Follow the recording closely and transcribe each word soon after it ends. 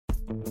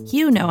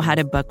You know how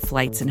to book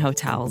flights and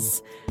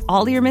hotels.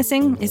 All you're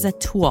missing is a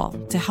tool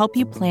to help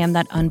you plan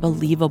that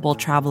unbelievable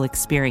travel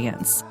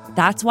experience.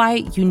 That's why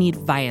you need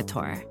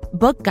Viator.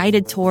 Book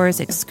guided tours,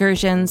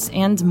 excursions,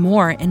 and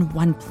more in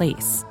one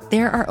place.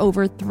 There are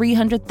over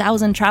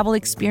 300,000 travel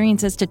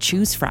experiences to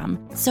choose from,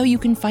 so you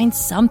can find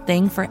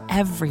something for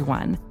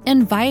everyone.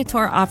 And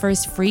Viator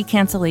offers free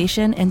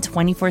cancellation and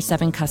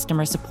 24/7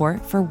 customer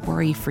support for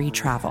worry-free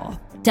travel.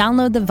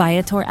 Download the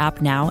Viator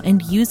app now and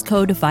use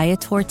code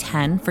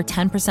Viator10 for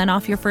 10%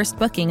 off your first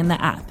booking in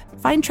the app.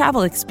 Find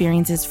travel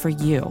experiences for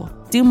you.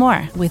 Do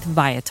more with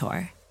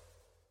Viator.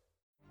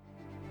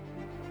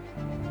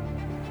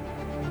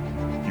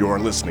 You're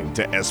listening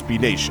to SB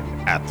Nation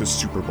at the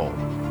Super Bowl.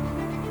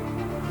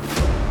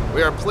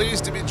 We are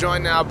pleased to be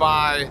joined now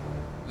by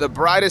the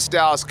brightest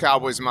Dallas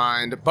Cowboys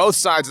mind, both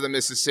sides of the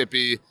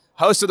Mississippi,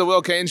 host of the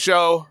Will Cain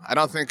Show. I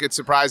don't think it's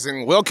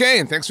surprising. Will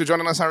Cain, thanks for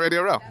joining us on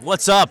Radio Row.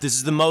 What's up? This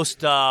is the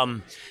most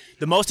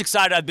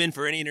excited I've been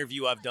for any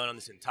interview I've done on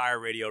this entire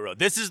Radio Row.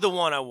 This is the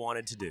one I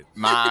wanted to do.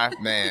 My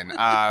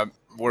man.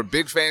 We're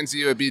big fans of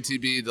you at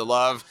BTB. The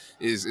love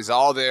is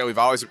all there. We've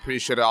always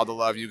appreciated all the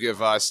love you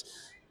give us.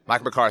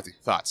 Mike McCarthy,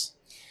 thoughts?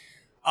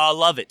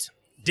 Love it.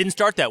 Didn't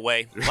start that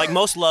way. Like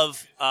most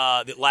love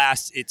that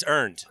lasts, it's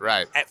earned.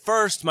 Right. At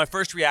first, my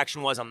first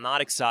reaction was I'm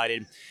not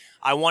excited.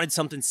 I wanted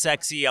something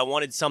sexy. I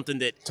wanted something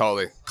that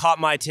caught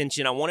my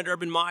attention. I wanted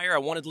Urban Meyer. I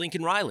wanted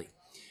Lincoln Riley.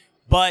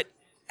 But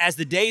as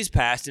the days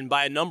passed, and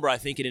by a number, I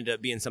think it ended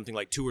up being something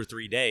like 2 or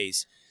 3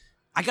 days,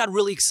 I got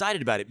really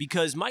excited about it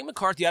because Mike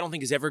McCarthy, I don't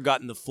think, has ever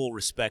gotten the full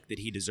respect that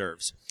he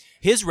deserves.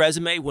 His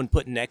resume, when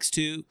put next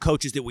to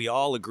coaches that we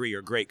all agree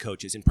are great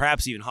coaches, and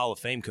perhaps even Hall of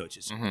Fame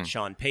coaches,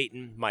 Sean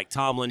Payton, Mike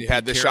Tomlin. You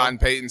had the Carroll. Sean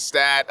Payton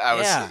stat. That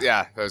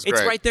was great.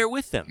 It's right there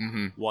with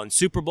them. Won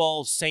Super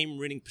Bowl, same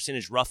winning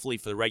percentage roughly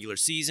for the regular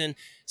season,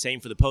 same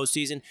for the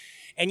postseason.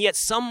 And yet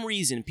some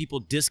reason people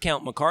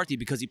discount McCarthy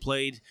because he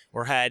played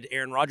or had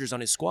Aaron Rodgers on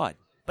his squad.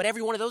 But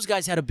every one of those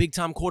guys had a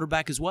big-time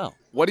quarterback as well.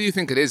 What do you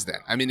think it is then?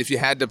 I mean, if you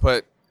had to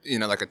put,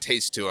 like a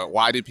taste to it,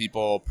 why do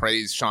people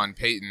praise Sean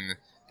Payton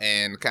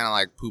and kind of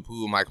like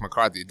poo-poo Mike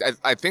McCarthy?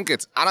 I think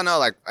it's, I don't know,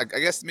 like, I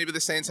guess maybe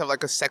the Saints have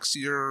like a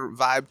sexier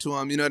vibe to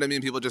them. You know what I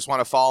mean? People just want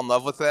to fall in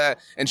love with that.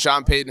 And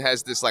Sean Payton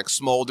has this like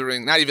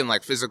smoldering, not even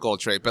like physical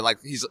trait, but like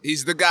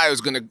he's the guy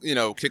who's going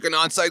to, kick an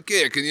onside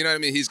kick. And you know what I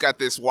mean? He's got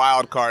this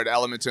wild card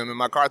element to him. And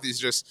McCarthy's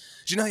just,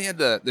 do you know he had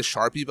the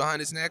Sharpie behind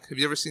his neck? Have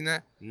you ever seen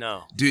that?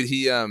 No. Dude,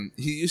 he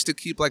used to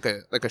keep like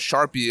a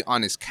Sharpie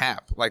on his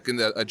cap, like in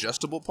the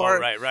adjustable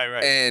part. Oh,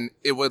 right. And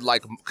it would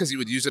like, because he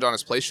would use it on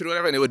his play sheet or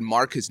whatever, and it would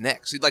mark his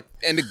neck. So he'd like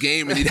end a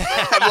game and he'd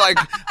have like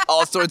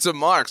all sorts of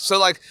marks. So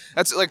like,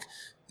 that's like,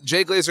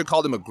 Jay Glazer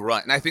called him a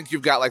grunt. And I think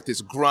you've got like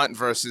this grunt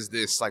versus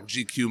this like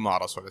GQ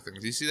model sort of thing.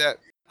 Do you see that?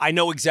 I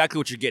know exactly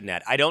what you're getting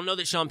at. I don't know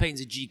that Sean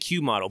Payton's a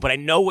GQ model, but I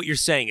know what you're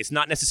saying. It's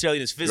not necessarily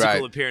in his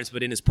physical appearance,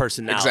 but in his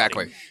personality.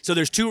 Exactly. So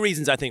there's 2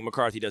 reasons I think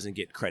McCarthy doesn't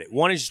get credit.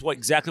 One is just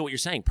exactly what you're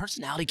saying.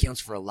 Personality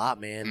counts for a lot,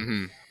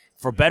 man.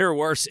 For better or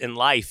worse in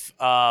life.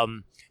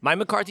 Mike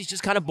McCarthy's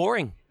just kind of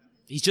boring.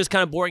 He's just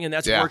kind of boring, and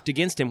that's worked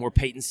against him, where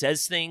Payton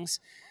says things,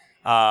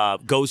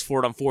 goes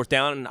for it on 4th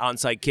down, and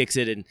onside kicks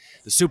it in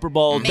the Super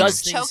Bowl.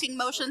 Makes choking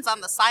motions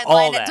on the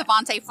sideline at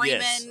Devontae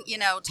Freeman,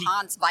 yes.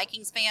 Taunts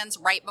Vikings fans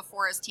right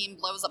before his team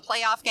blows a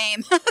playoff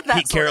game.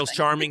 Pete Carroll's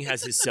charming,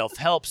 has his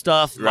self-help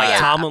stuff. Right. Mike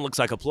Tomlin looks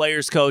like a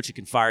player's coach. He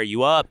can fire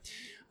you up.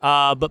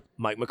 But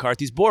Mike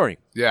McCarthy's boring.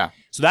 Yeah.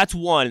 So that's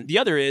one. The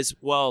other is,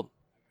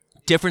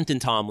 different than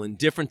Tomlin,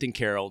 different than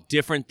Carroll,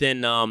 different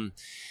than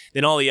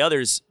all the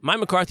others. Mike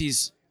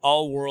McCarthy's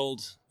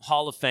all-world,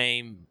 Hall of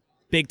Fame,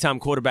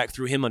 big-time quarterback,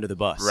 threw him under the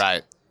bus.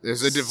 Right.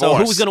 There's a divorce. So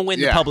who was going to win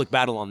the public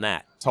battle on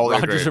that? Totally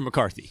Rodgers agree. or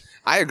McCarthy?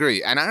 I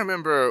agree. And I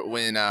remember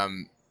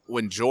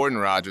when Jordan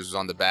Rodgers was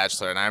on The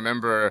Bachelor, and I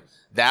remember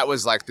that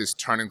was like this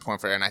turning point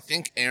for Aaron. I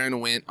think Aaron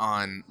went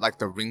on like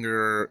the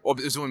Ringer,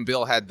 it was when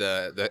Bill had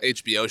the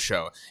HBO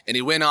show, and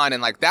he went on,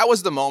 and like that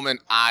was the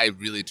moment I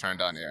really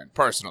turned on Aaron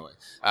personally.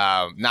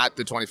 Not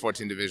the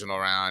 2014 divisional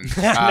round.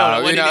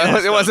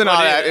 It wasn't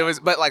all that. It was,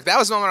 but like that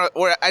was the moment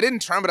where I didn't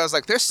turn, but I was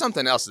like, there's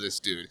something else to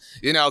this dude,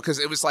 because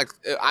it was like,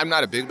 I'm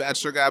not a big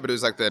Bachelor guy, but it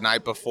was like the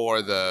night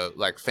before the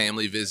like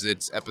family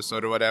visits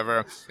episode or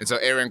whatever, and so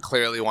Aaron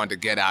clearly wanted to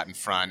get out in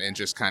front and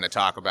just kind of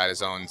talk about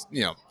his own,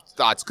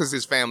 thoughts, because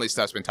his family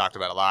stuff's been talked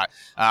about a lot.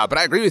 But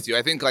I agree with you.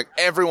 I think like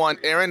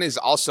Aaron is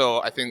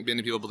also, I think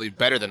many people believe,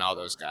 better than all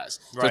those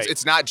guys. So Right.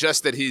 it's not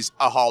just that he's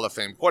a Hall of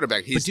Fame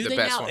quarterback. He's the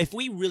best one. If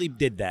we really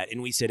did that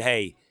and we said,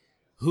 hey,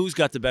 who's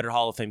got the better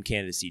Hall of Fame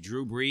candidacy,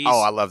 Drew Brees?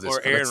 Oh, I love this.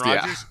 Or Aaron Yeah.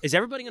 Rodgers? Is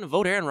everybody going to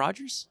vote Aaron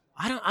Rodgers?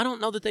 I don't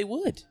know that they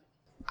would.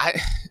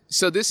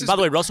 So this is, by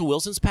the way, Russell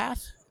Wilson's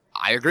path.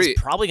 I agree.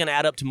 It's probably going to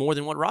add up to more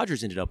than what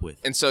Rodgers ended up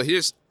with. And so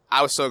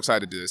I was so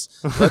excited to do this.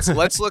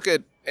 Let's look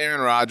at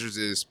Aaron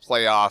Rodgers'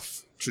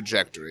 playoff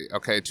trajectory.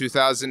 Okay,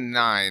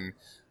 2009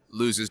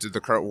 loses to the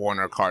Kurt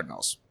Warner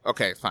Cardinals.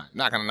 Okay, fine.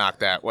 Not going to knock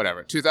that.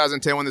 Whatever.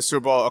 2010 won the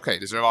Super Bowl. Okay,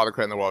 deserve all the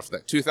credit in the world for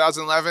that.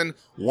 2011,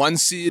 1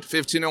 seed,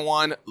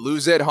 15-1,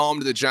 lose at home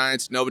to the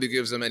Giants. Nobody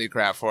gives them any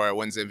crap for it.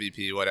 Wins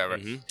MVP, whatever.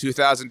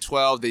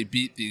 2012, they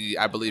beat the,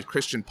 I believe,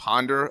 Christian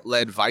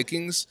Ponder-led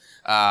Vikings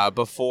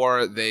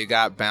before they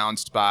got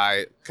bounced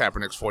by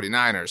Kaepernick's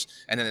 49ers.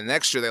 And then the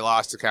next year, they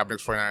lost to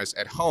Kaepernick's 49ers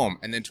at home.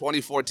 And then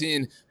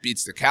 2014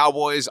 beats the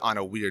Cowboys on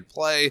a weird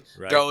play,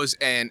 goes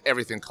and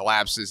everything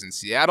collapses in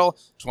Seattle.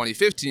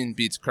 2015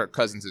 beats Kirk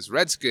Cousins'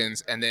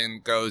 Redskins, and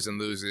then goes and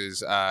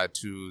loses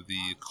to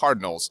the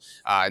Cardinals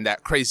in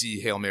that crazy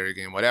Hail Mary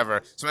game,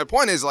 whatever. So my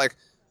point is, like,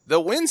 the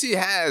wins he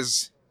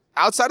has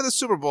outside of the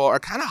Super Bowl are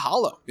kind of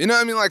hollow. You know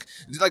what I mean? Like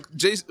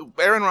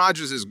Aaron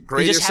Rodgers is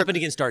great. It just happened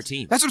against our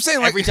team. That's what I'm saying.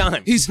 Like, every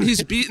time.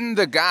 He's beaten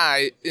the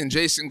guy in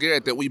Jason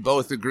Garrett that we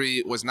both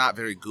agree was not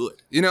very good.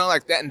 You know,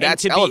 like that, and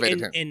that's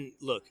elevated him. And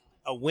look,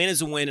 a win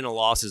is a win and a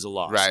loss is a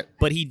loss. Right.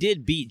 But he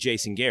did beat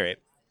Jason Garrett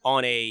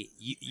on I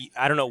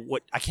don't know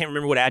I can't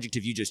remember what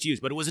adjective you just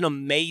used, but it was an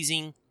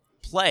amazing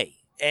play.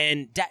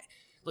 And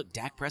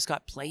Dak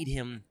Prescott played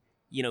him,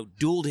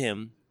 dueled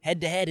him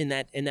head-to-head in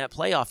that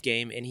playoff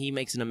game, and he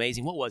makes an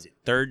amazing, what was it,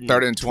 third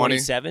and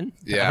 27?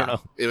 Yeah, I don't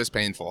know. It was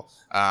painful.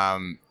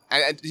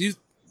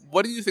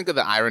 What do you think of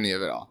the irony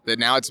of it all? That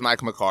now it's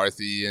Mike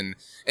McCarthy, and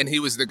he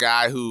was the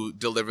guy who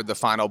delivered the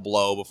final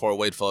blow before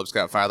Wade Phillips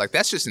got fired. Like,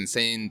 that's just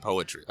insane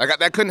poetry. Like,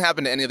 that couldn't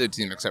happen to any other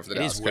team except for the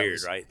Dallas Cowboys. It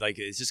is weird, right? Like,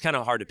 it's just kind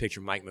of hard to picture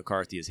Mike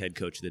McCarthy as head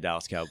coach of the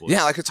Dallas Cowboys.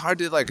 Yeah, like, it's hard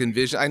to, like,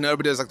 envision. I know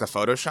everybody does, like, the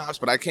Photoshops,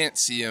 but I can't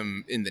see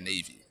him in the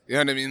Navy. You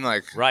know what I mean?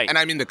 Like, right. And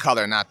I mean the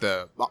color, not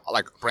the,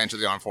 like, branch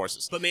of the armed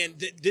forces. But, man,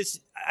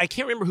 I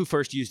can't remember who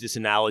first used this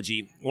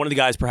analogy. One of the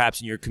guys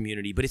perhaps in your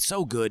community, but it's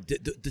so good.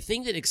 The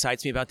thing that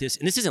excites me about this,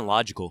 and this isn't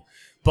logical,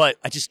 but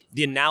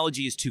the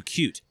analogy is too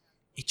cute.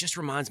 It just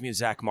reminds me of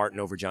Zach Martin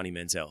over Johnny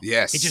Manziel.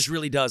 Yes. It just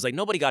really does. Like,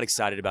 nobody got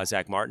excited about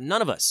Zach Martin.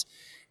 None of us.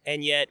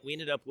 And yet, we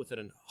ended up with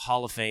a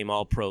Hall of Fame,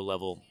 all-pro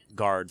level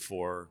guard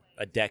for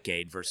a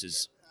decade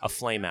versus a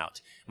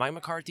flameout. Mike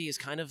McCarthy is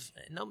kind of,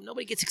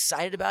 nobody gets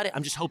excited about it.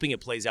 I'm just hoping it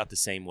plays out the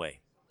same way.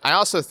 I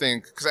also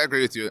think, because I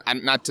agree with you,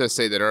 not to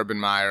say that Urban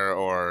Meyer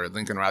or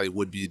Lincoln Riley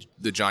would be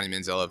the Johnny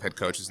Manziel of head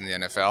coaches in the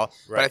NFL,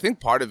 but I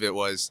think part of it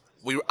was,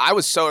 I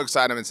was so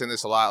excited, I've been saying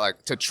this a lot,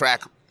 like, to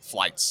track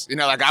flights.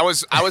 Like, I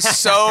was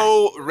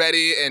so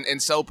ready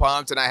and so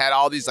pumped, and I had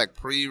all these, like,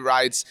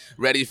 pre-writes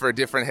ready for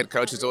different head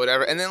coaches or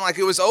whatever, and then, like,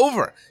 it was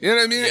over. You know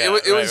what I mean? Yeah,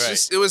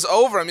 it was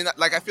over. I mean,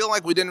 like, I feel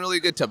like we didn't really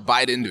get to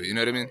bite into it. You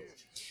know what I mean?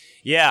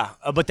 Yeah,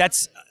 but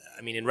that's,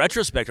 in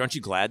retrospect, aren't you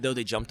glad, though,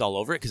 they jumped all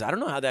over it? Because I don't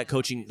know how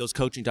those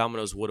coaching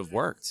dominoes would have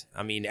worked.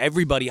 I mean,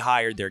 everybody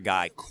hired their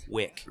guy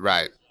quick.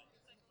 Right.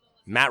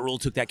 Matt Rule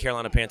took that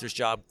Carolina Panthers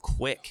job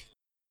quick.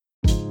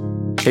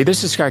 Hey,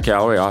 this is Scott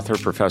Galloway, author,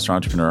 professor,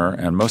 entrepreneur,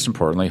 and most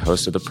importantly,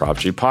 host of the Prop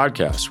G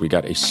podcast. We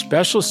got a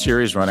special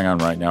series running on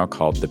right now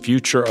called The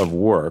Future of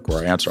Work, where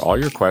I answer all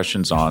your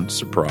questions on,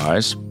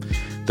 surprise,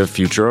 the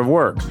future of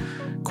work.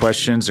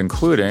 Questions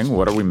including,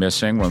 what are we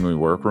missing when we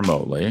work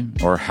remotely?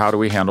 Or how do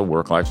we handle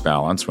work-life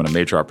balance when a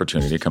major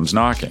opportunity comes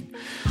knocking?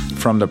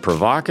 From the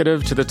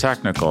provocative to the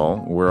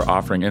technical, we're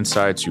offering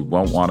insights you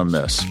won't want to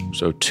miss.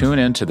 So tune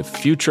in to The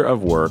Future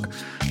of Work,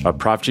 a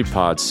Prop G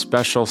Pod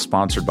special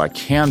sponsored by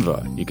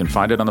Canva. You can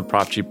find it on the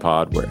Prop G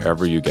Pod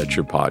wherever you get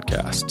your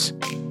podcasts.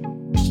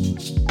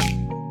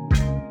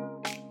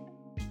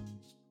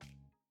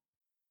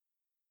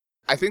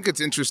 I think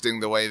it's interesting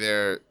the way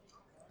they're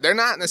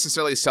not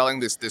necessarily selling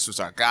this was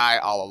our guy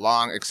all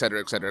along, et cetera,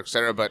 et cetera, et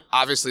cetera. But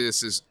obviously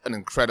this is an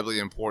incredibly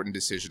important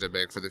decision to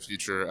make for the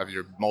future of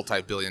your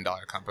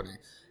multi-billion-dollar company.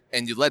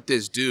 And you let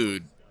this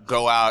dude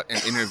go out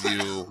and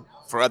interview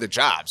for other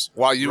jobs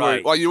while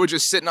you were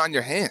just sitting on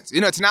your hands.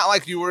 It's not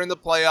like you were in the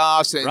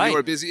playoffs and you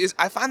were busy.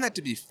 I find that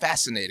to be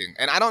fascinating.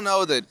 And I don't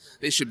know that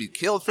they should be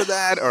killed for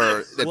that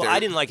or that Well,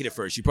 I didn't like it at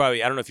first. I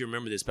don't know if you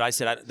remember this, but I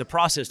said the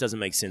process doesn't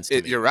make sense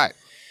to me. You're right.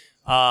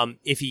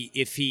 If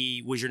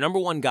he was your number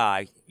one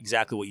guy,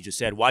 exactly what you just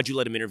said, why'd you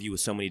let him interview with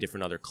so many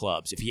different other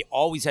clubs? If he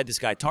always had this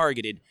guy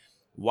targeted,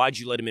 why'd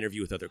you let him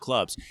interview with other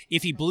clubs?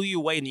 If he blew you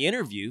away in the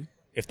interview,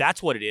 if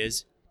that's what it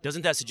is,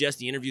 doesn't that suggest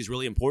the interview is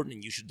really important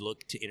and you should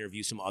look to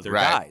interview some other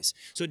guys?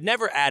 So it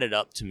never added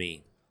up to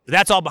me. But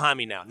that's all behind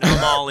me now. Now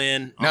I'm all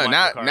in.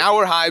 Now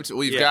we're hyped.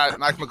 We've got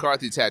Mike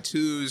McCarthy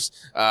tattoos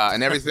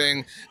and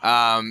everything.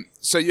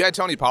 So you had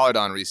Tony Pollard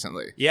on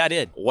recently. Yeah, I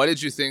did. What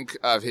did you think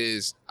of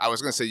his, I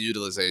was going to say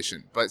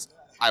utilization, but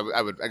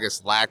I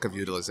guess lack of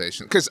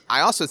utilization? Because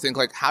I also think,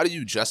 like, how do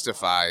you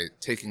justify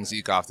taking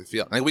Zeke off the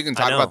field? Like, we can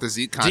talk about the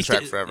Zeke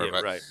contract forever,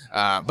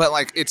 but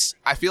like,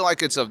 I feel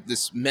like it's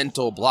this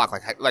mental block.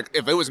 Like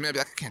if it was me, I'd be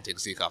like, I can't take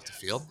Zeke off the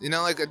field.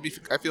 Like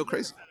I feel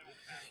crazy.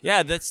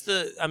 Yeah, that's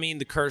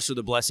the curse or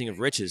the blessing of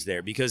riches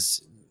there,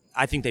 because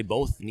I think they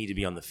both need to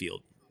be on the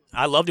field.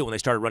 I loved it when they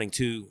started running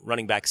 2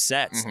 running back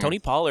sets. Mm-hmm. Tony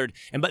Pollard,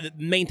 but the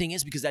main thing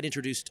is because that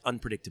introduced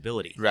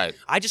unpredictability. Right.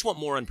 I just want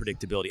more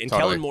unpredictability. And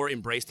Kellen Moore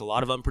embraced a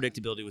lot of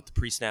unpredictability with the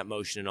pre-snap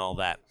motion and all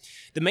that.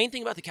 The main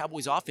thing about the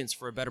Cowboys offense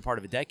for a better part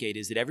of a decade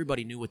is that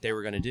everybody knew what they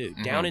were going to do.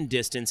 Mm-hmm. Down in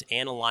distance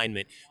and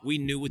alignment, we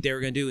knew what they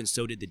were going to do, and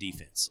so did the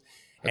defense.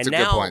 That's a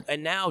good point.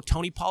 And now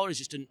Tony Pollard is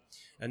just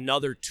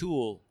another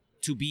tool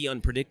to be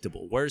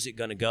unpredictable. Where is it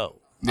going to go?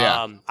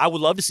 Yeah. I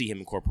would love to see him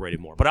incorporated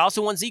more, but I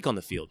also want Zeke on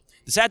the field.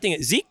 The sad thing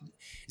is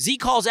Zeke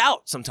calls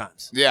out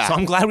sometimes. Yeah. So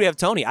I'm glad we have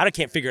Tony. I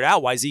can't figure it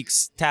out why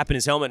Zeke's tapping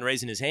his helmet and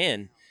raising his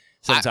hand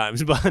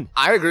sometimes. But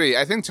I agree.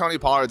 I think Tony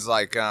Pollard's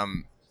like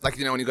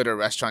when you go to a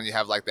restaurant, you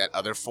have like that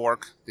other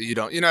fork that you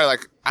don't,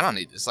 like, I don't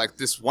need this. Like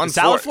this one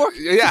salad fork?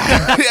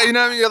 Yeah. Yeah, you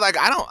know what I mean? You're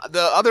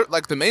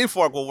like, the main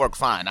fork will work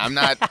fine. I'm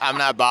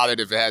not bothered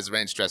if it has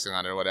ranch dressing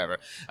on it or whatever.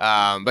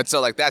 But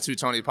so like that's who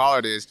Tony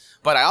Pollard is.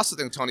 But I also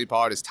think Tony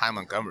Pollard is Ty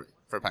Montgomery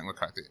for Pat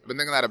McCarthy. I've been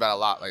thinking that about a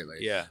lot lately.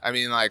 Yeah. I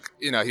mean, like,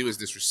 he was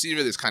this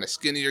receiver, this kind of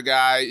skinnier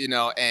guy,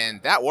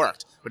 and that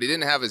worked. But he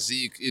didn't have a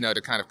Zeke,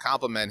 to kind of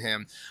complement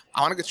him.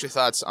 I want to get your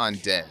thoughts on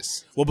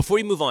Dez. Well, before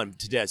you move on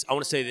to Dez, I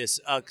want to say this.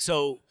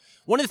 So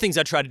one of the things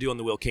I try to do on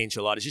the Will Cain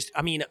Show a lot is just,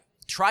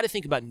 try to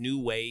think about new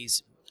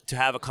ways to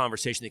have a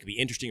conversation that could be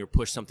interesting or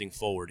push something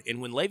forward. And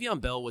when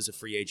Le'Veon Bell was a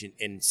free agent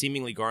and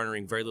seemingly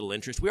garnering very little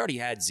interest, we already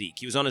had Zeke.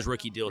 He was on his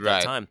rookie deal at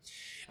that time.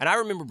 And I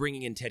remember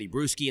bringing in Teddy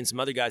Bruschi and some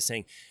other guys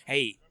saying,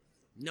 hey,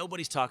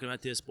 nobody's talking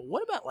about this, but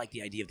what about like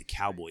the idea of the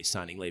Cowboys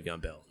signing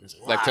Le'Veon Bell?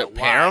 Like to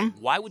pair them?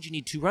 Why would you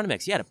need two running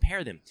backs? Yeah, to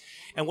pair them.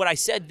 And what I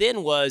said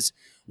then was,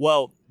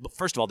 well,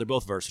 first of all, they're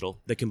both versatile.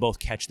 They can both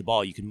catch the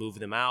ball. You can move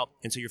them out.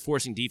 And so you're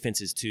forcing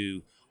defenses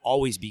to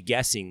always be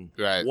guessing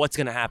what's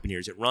going to happen here.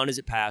 Is it run? Is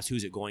it pass?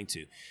 Who's it going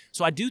to?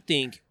 So I do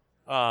think,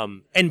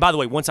 and by the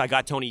way, once I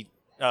got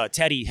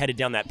Teddy headed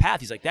down that path,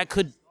 he's like, that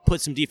could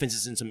put some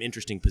defenses in some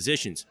interesting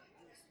positions.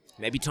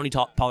 Maybe Tony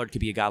Pollard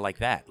could be a guy like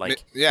that.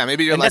 Like, yeah,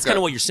 maybe you're and like that's kind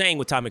of what you're saying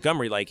with Ty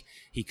Montgomery. Like,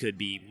 he could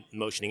be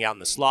motioning out in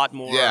the slot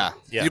more. Yeah.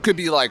 You could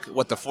be like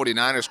what the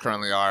 49ers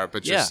currently are,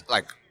 but just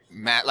like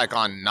Matt, like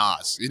on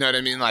Nas. You know what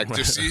I mean? Like,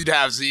 just you'd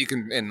have Zeke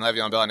and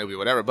Le'Veon Bell and it would be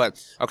whatever.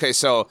 But, okay,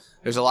 so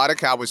there's a lot of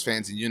Cowboys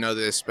fans, and you know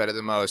this better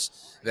than most,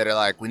 that are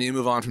like, we need to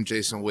move on from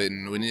Jason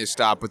Witten. We need to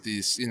stop with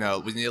these, we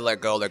need to let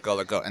go.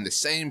 And the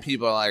same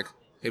people are like,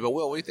 hey, but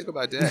Will, what do you think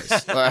about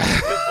Dez?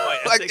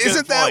 Like,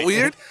 isn't that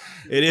weird?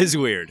 It is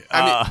weird.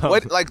 I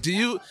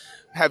mean,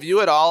 have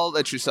you at all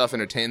let yourself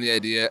entertain the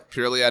idea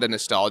purely out of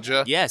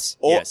nostalgia? Yes.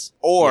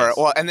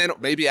 Well, and then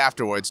maybe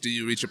afterwards, do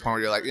you reach a point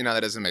where you're like,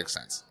 that doesn't make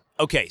sense?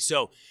 Okay,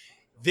 so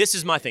this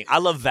is my thing. I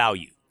love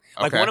value.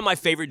 Like, one of my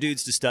favorite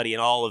dudes to study in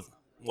all of,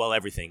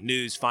 everything,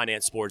 news,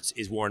 finance, sports,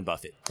 is Warren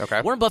Buffett.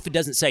 Okay. Warren Buffett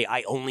doesn't say,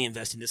 I only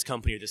invest in this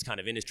company or this kind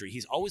of industry.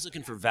 He's always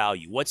looking for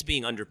value. What's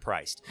being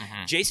underpriced?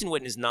 Mm-hmm. Jason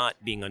Witten is not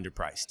being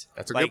underpriced.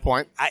 That's a good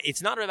point.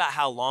 It's not about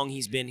how long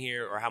he's been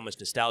here or how much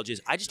nostalgia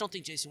is. I just don't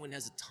think Jason Witten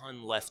has a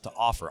ton left to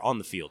offer on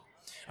the field.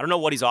 I don't know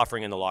what he's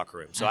offering in the locker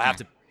room, so I have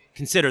to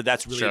consider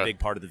that's really a big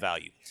part of the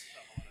value.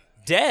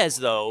 Dez,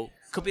 though,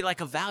 could be like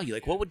a value.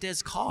 Like, what would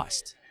Dez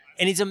cost?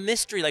 And he's a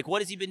mystery. Like,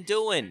 what has he been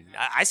doing?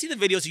 I see the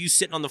videos of you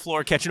sitting on the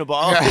floor catching a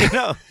ball.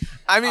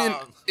 I mean,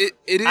 it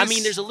is. I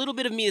mean, there's a little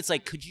bit of me that's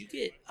like, could you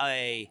get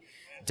a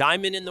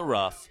diamond in the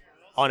rough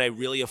on a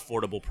really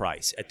affordable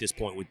price at this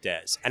point with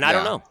Dez? And I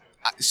don't know.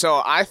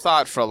 So I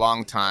thought for a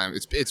long time,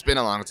 it's been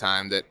a long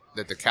time, that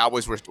the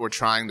Cowboys were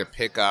trying to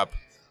pick up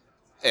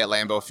at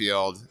Lambeau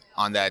Field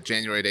on that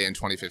January day in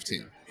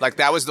 2015. Like,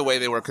 that was the way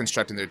they were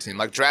constructing their team.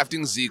 Like,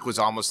 drafting Zeke was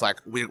almost like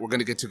we're going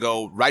to get to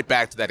go right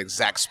back to that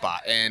exact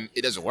spot, and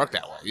it doesn't work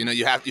that way.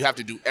 You have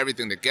to do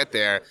everything to get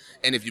there,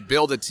 and if you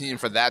build a team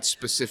for that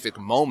specific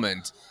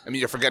moment, I mean,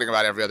 you're forgetting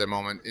about every other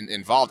moment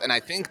involved. And I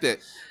think that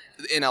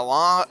in a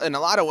lot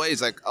of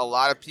ways, like, a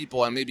lot of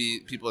people, and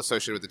maybe people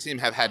associated with the team,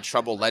 have had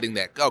trouble letting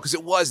that go, because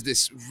it was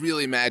this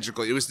really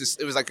magical. It was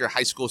like your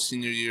high school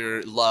senior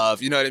year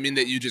love. You know what I mean?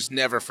 That you just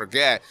never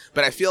forget.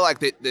 But I feel like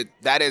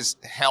that has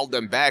held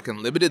them back and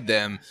limited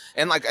them.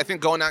 And like, I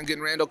think going out and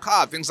getting Randall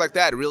Cobb, things like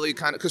that, really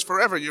kind of, because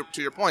forever,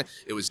 to your point,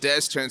 it was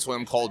Dez, Terrence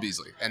Williams, Cole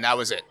Beasley, and that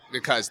was it,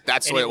 because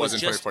that's the way it was in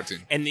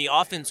 2014. And the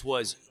offense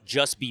was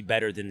just be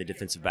better than the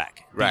defensive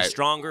back. Be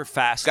stronger,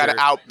 faster.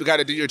 Got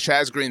to do your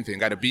Chaz Green thing.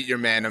 Got to beat your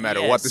man no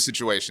matter what the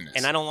situation is.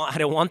 And I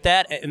don't want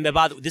that. And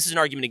this is an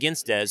argument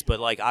against Dez, but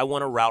like, I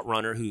want a route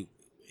runner who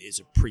is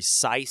a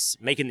precise,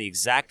 making the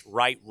exact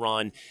right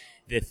run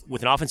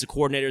with an offensive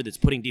coordinator that's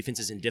putting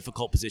defenses in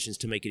difficult positions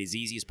to make it as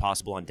easy as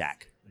possible on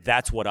Dak.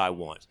 That's what I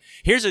want.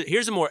 Here's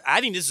a more, I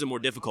think this is a more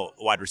difficult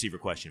wide receiver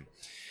question.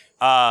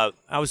 I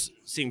was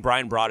seeing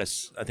Brian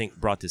Broaddus, I think,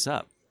 brought this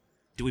up.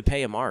 Do we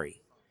pay Amari?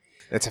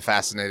 It's a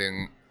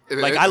fascinating.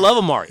 Like, I love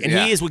Amari, and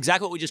he is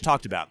exactly what we just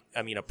talked about.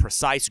 I mean, a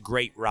precise,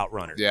 great route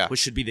runner,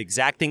 which should be the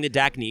exact thing that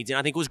Dak needs, and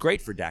I think it was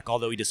great for Dak,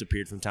 although he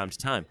disappeared from time to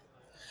time.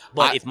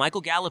 But if Michael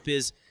Gallup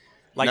is,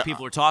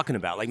 people are talking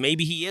about, like,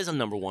 maybe he is a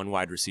number one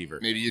wide receiver.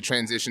 Maybe you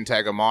transition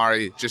tag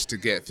Amari just to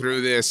get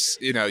through this,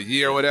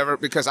 year or whatever,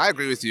 because I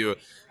agree with you,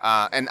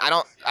 and I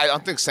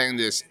don't think saying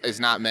this is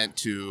not meant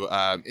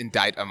to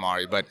indict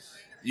Amari, but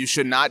you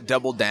should not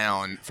double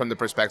down from the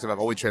perspective of,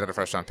 we traded a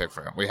first-round pick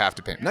for him. We have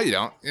to pay him. No, you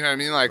don't. You know what I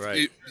mean? Like,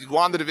 you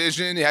won the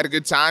division. You had a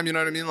good time. You know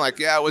what I mean? Like,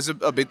 yeah, it was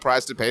a big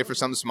price to pay for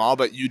something small,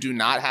 but you do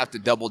not have to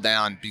double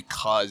down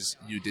because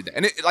you did that.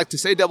 And to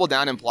say double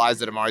down implies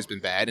that Amari's been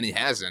bad, and he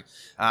hasn't.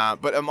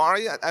 But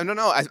Amari, I don't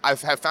know. I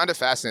have found it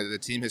fascinating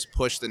that the team has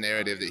pushed the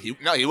narrative that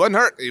he wasn't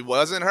hurt. He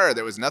wasn't hurt.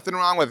 There was nothing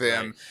wrong with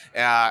him.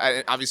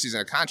 Right. Obviously, he's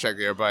in a contract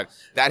year, but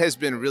that has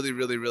been really,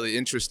 really, really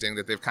interesting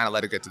that they've kind of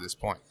let it get to this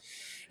point.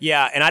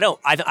 Yeah, and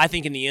I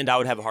think in the end I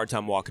would have a hard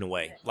time walking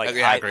away. Like,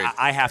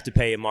 I have to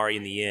pay Amari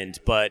in the end.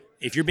 But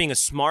if you're being a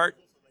smart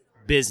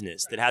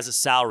business that has a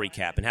salary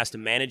cap and has to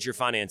manage your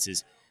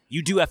finances,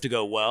 you do have to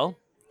go, well,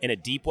 in a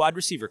deep wide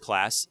receiver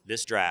class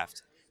this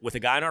draft, with a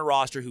guy on our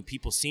roster who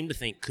people seem to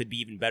think could be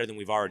even better than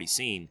we've already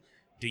seen,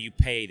 do you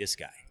pay this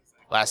guy?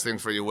 Last thing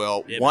for you,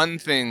 Will. One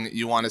thing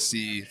you want to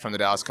see from the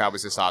Dallas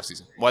Cowboys this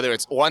offseason, whether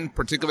it's one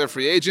particular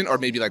free agent or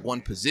maybe like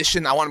one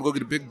position, I want to go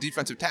get a big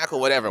defensive tackle,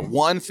 whatever.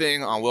 One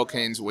thing on Will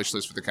Cain's wish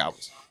list for the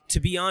Cowboys. To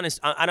be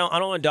honest, I don't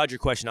want to dodge your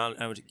question.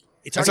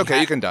 That's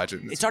okay. You can dodge it.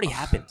 It's already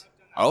happened.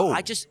 Oh.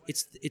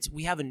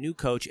 We have a new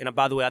coach, and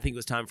by the way, I think it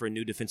was time for a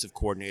new defensive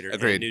coordinator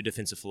and a new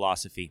defensive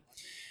philosophy.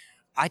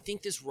 I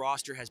think this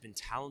roster has been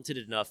talented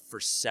enough for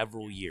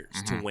several years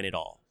to win it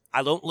all.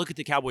 I don't look at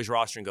the Cowboys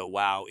roster and go,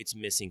 wow, it's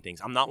missing things.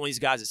 I'm not one of these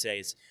guys that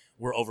says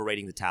we're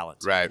overrating the talent.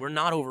 Right. We're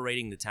not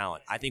overrating the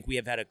talent. I think we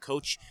have had a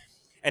coach,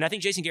 and I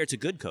think Jason Garrett's a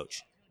good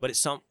coach, but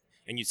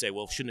and you'd say,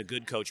 well, shouldn't a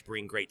good coach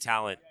bring great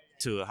talent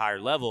to a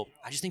higher level?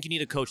 I just think you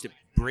need a coach that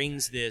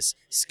brings this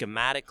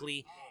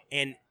schematically,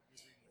 and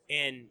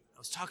I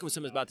was talking with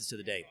someone about this the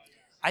other day.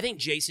 I think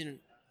Jason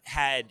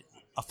had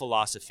a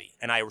philosophy,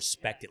 and I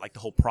respect it, like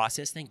the whole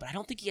process thing, but I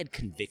don't think he had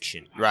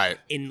conviction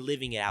in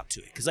living it out to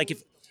it. Because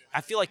I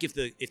feel like if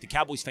the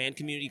Cowboys fan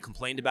community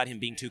complained about him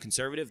being too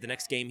conservative, the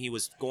next game he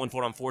was going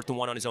for it on 4th and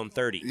 1 on his own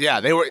 30. Yeah,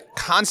 they were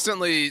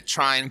constantly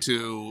trying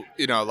to,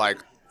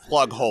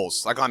 plug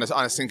holes, like on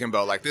a sinking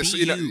boat like this.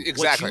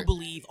 Exactly. What you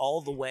believe all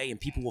the way, and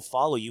people will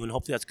follow you, and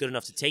hopefully that's good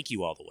enough to take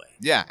you all the way.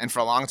 Yeah, and for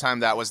a long time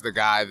that was the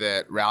guy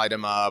that rallied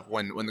him up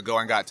when the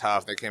going got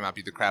tough. They came out,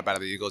 beat the crap out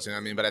of the Eagles. You know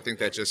what I mean? But I think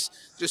that just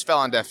fell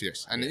on deaf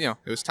ears, and it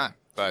was time.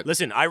 But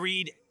listen, I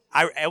read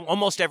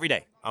almost every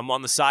day. I'm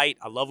on the site.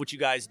 I love what you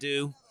guys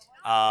do.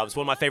 It's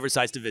one of my favorite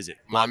sites to visit.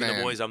 Live and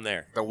the Boys, I'm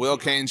there. The Will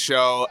Cain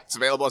Show. It's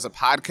available as a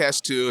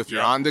podcast, too, if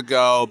you're on the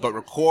go. But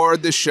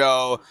record the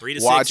show. 3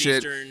 to watch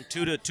 6 Eastern,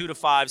 2 to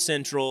 5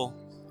 Central,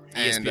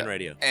 ESPN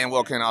Radio. And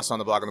Will Cain also on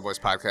the Blog on the Boys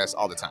podcast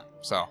all the time.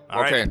 So,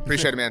 Will Cain,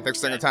 appreciate it, man.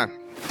 Thanks for taking the time.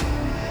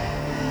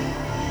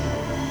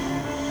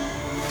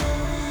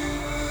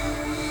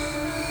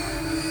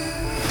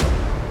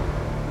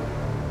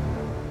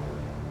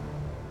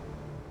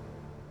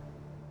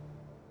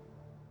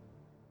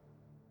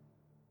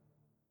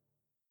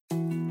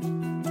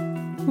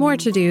 More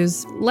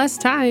to-dos, less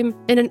time,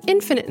 and an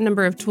infinite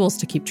number of tools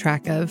to keep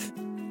track of.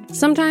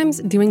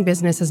 Sometimes doing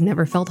business has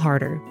never felt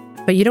harder,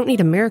 but you don't need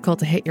a miracle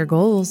to hit your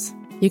goals.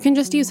 You can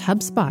just use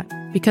HubSpot,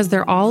 because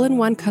their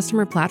all-in-one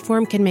customer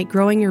platform can make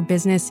growing your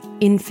business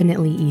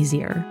infinitely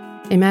easier.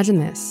 Imagine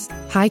this: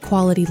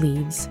 high-quality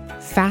leads,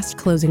 fast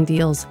closing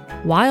deals,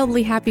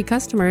 wildly happy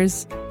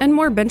customers, and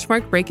more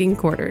benchmark-breaking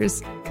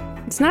quarters.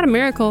 It's not a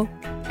miracle,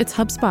 it's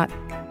HubSpot.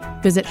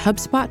 Visit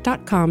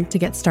HubSpot.com to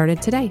get started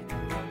today.